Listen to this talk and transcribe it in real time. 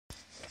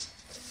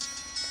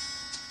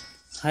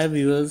Hi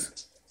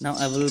viewers, now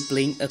I will be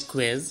playing a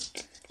quiz,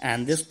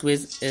 and this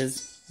quiz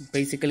is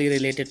basically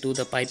related to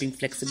the piping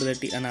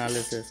flexibility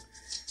analysis.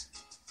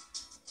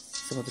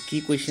 Some of the key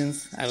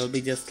questions I will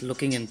be just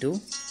looking into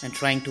and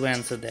trying to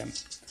answer them.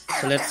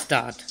 So let's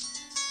start.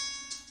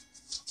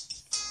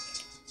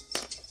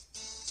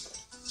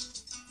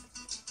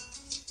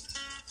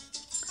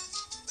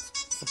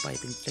 For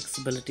piping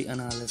flexibility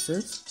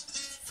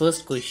analysis,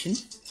 first question.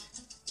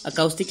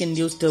 Acoustic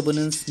induced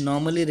turbulence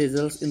normally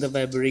results in the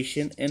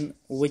vibration in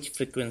which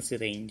frequency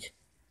range?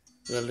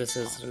 Well, this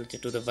is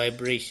related to the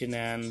vibration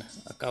and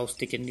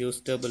acoustic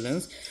induced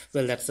turbulence.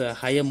 Well, that's a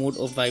higher mode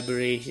of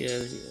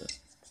vibration.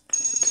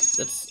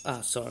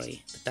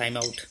 Sorry, the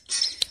timeout.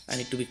 I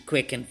need to be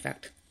quick, in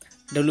fact.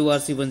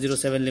 WRC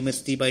 107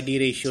 limits T by D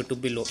ratio to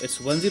below.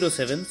 It's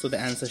 107, so the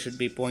answer should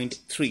be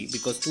 0.3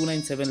 because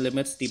 297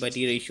 limits T by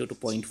D ratio to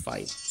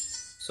 0.5.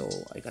 So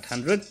I got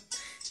 100.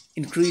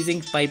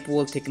 Increasing pipe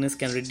wall thickness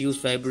can reduce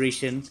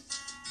vibration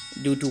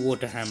due to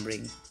water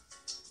hammering.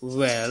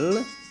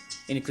 Well,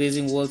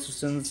 increasing wall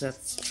strength,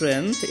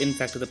 in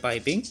fact, to the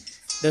piping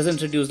doesn't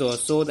reduce the wall,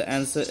 so the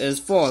answer is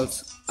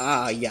false.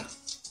 Yeah,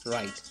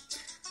 right.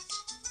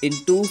 In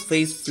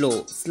two-phase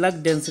flow,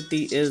 slug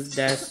density is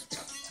dash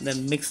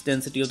than mixed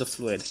density of the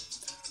fluid.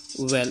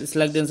 Well,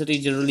 slug density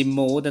is generally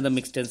more than the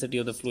mixed density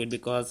of the fluid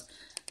because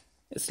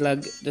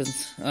slug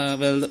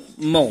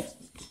more.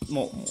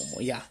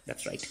 Yeah,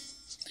 that's right.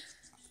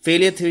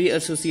 Failure theory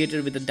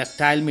associated with the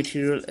ductile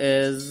material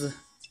is,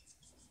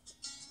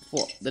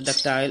 for the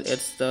ductile,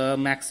 it's the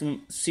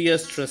maximum shear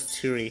stress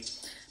theory,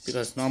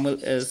 because normal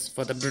is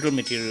for the brittle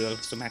material,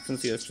 so maximum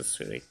shear stress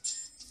theory.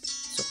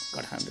 So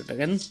got 100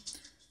 again.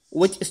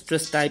 Which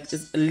stress type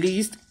is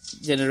least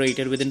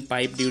generated within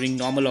pipe during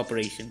normal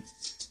operation?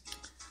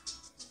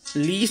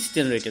 Least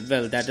generated,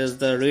 well, that is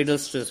the radial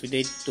stress.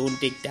 We don't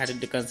take that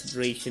into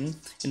consideration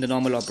in the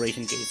normal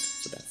operation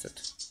case, so that's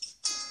it.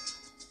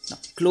 Now,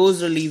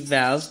 closed relief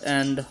valves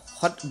and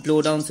hot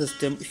blowdown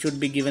system should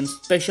be given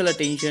special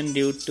attention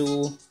due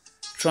to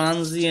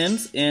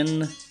transients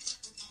in,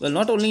 well,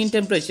 not only in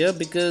temperature,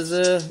 because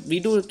we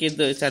do get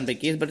the standby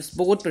case, but it's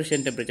both pressure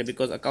and temperature,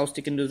 because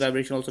acoustic induced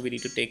vibration also we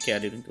need to take care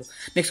during the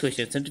next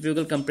question.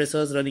 Centrifugal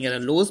compressors running at a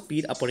low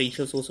speed are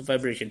potential source of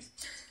vibration.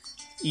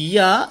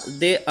 Yeah,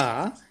 they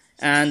are,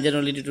 and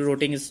generally due to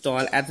rotating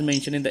stall as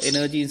mentioned in the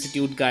Energy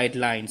Institute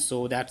guidelines,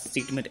 so that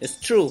statement is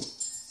true.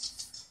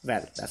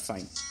 Well, that's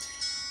fine.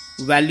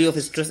 Value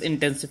of stress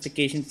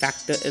intensification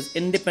factor is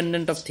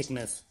independent of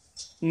thickness.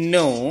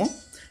 No.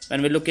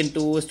 When we look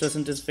into stress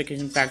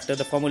intensification factor,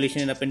 the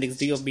formulation in appendix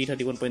D of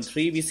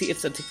B31.3, we see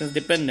it's a thickness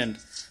dependent.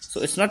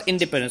 So it's not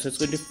independent, so it's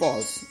going to be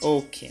false.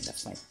 Okay,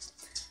 that's fine.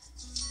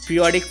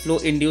 Periodic flow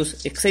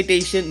induced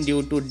excitation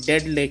due to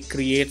dead leg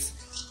creates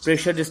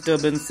pressure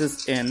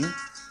disturbances in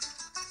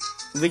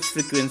which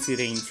frequency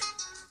range?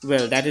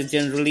 Well, that is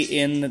generally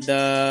in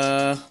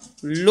the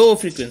low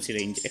frequency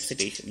range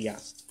excitation, yeah.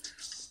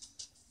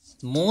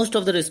 Most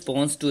of the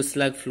response to a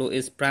slug flow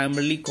is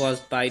primarily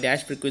caused by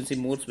dash frequency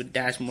modes with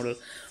dash model.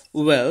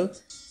 Well,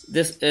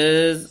 this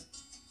is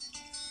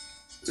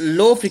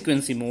low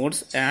frequency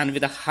modes and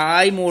with a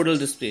high modal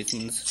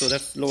displacements. So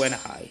that's low and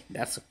high.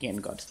 That's again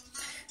got.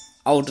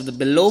 Out of the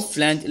below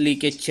flange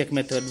leakage check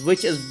method,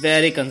 which is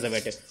very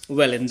conservative.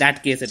 Well, in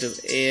that case, it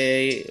is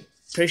a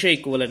pressure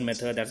equivalent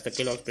method. That's the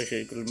Kellogg's pressure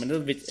equivalent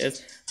method, which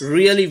is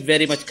really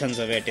very much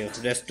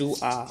conservative. Rest two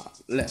are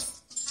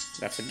less.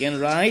 That's again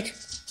right.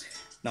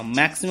 Now,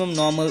 maximum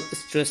normal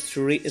stress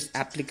theory is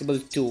applicable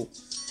to,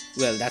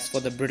 well, that's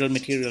for the brittle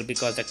material,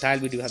 because ductile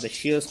we do have the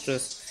shear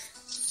stress,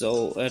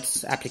 so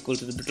it's applicable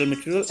to the brittle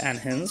material, and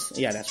hence,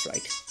 yeah, that's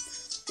right.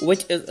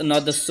 Which is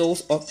another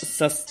source of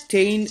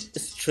sustained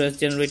stress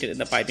generated in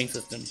the piping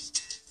system?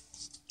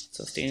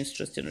 Sustained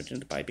stress generated in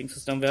the piping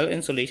system. Well,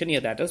 insulation,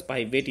 yeah, that is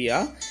pipe weight,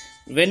 yeah.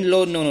 Wind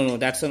load, no,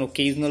 that's an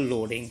occasional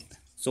loading.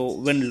 So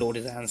wind load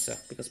is the answer,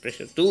 because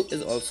pressure 2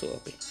 is also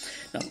okay.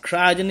 Now,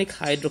 cryogenic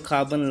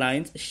hydrocarbon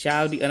lines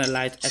shall be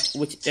analyzed at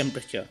which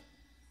temperature?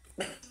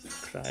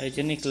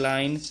 Cryogenic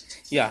line,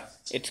 yeah,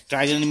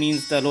 cryogenic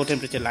means the low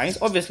temperature lines.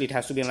 Obviously, it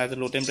has to be analyzed at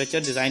low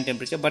temperature, design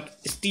temperature, but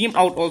steam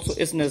out also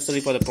is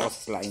necessary for the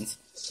process lines.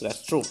 So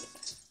that's true.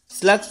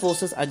 Slug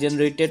forces are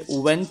generated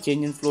when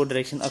change in flow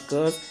direction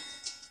occurs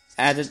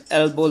at an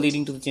elbow,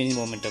 leading to the change in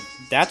momentum.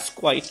 That's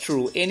quite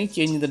true. Any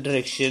change in the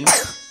direction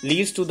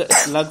leads to the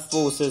slug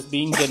forces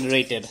being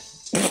generated.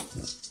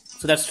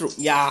 So that's true.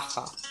 Yeah.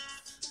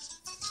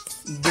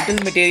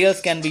 Brittle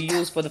materials can be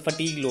used for the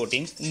fatigue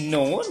loading.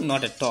 No,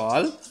 not at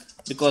all.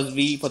 Because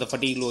we, for the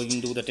fatigue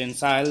loading, do the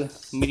tensile.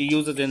 We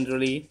use it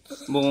generally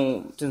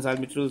more tensile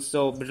materials.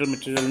 So brittle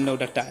material, no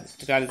ductile.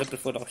 Ductile is the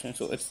preferred option.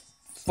 So it's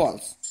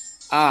false.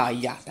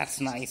 Yeah, that's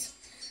nice.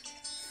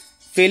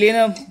 Failure in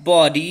a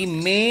body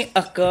may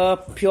occur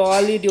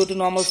purely due to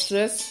normal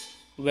stress.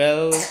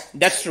 Well,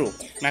 that's true.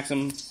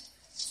 Maximum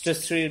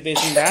stress theory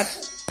based on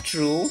that.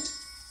 True.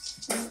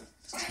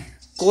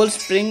 Cold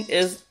spring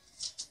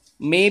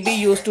may be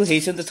used to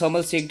hasten the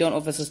thermal shakedown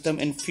of a system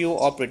in few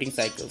operating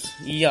cycles.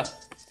 Yeah,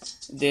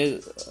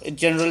 it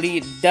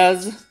generally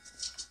does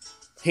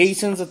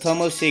hastens the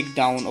thermal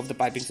shakedown of the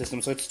piping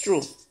system. So it's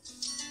true.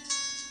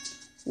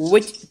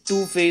 Which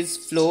two-phase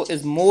flow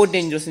is more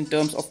dangerous in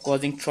terms of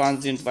causing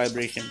transient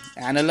vibration?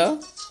 Annular?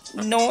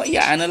 No,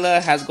 yeah, annular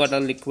has got a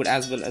liquid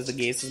as well as the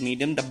gaseous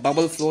medium. The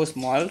bubble flow is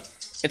mild.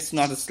 It's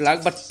not a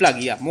slug, but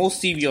plug, yeah, more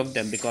severe of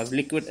them because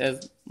liquid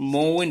is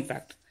more, in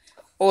fact.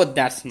 Oh,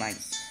 that's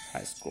nice.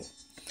 High score.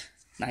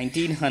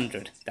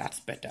 1900. That's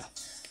better.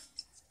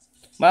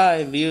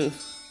 Bye.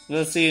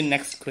 We'll see you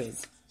next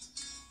quiz.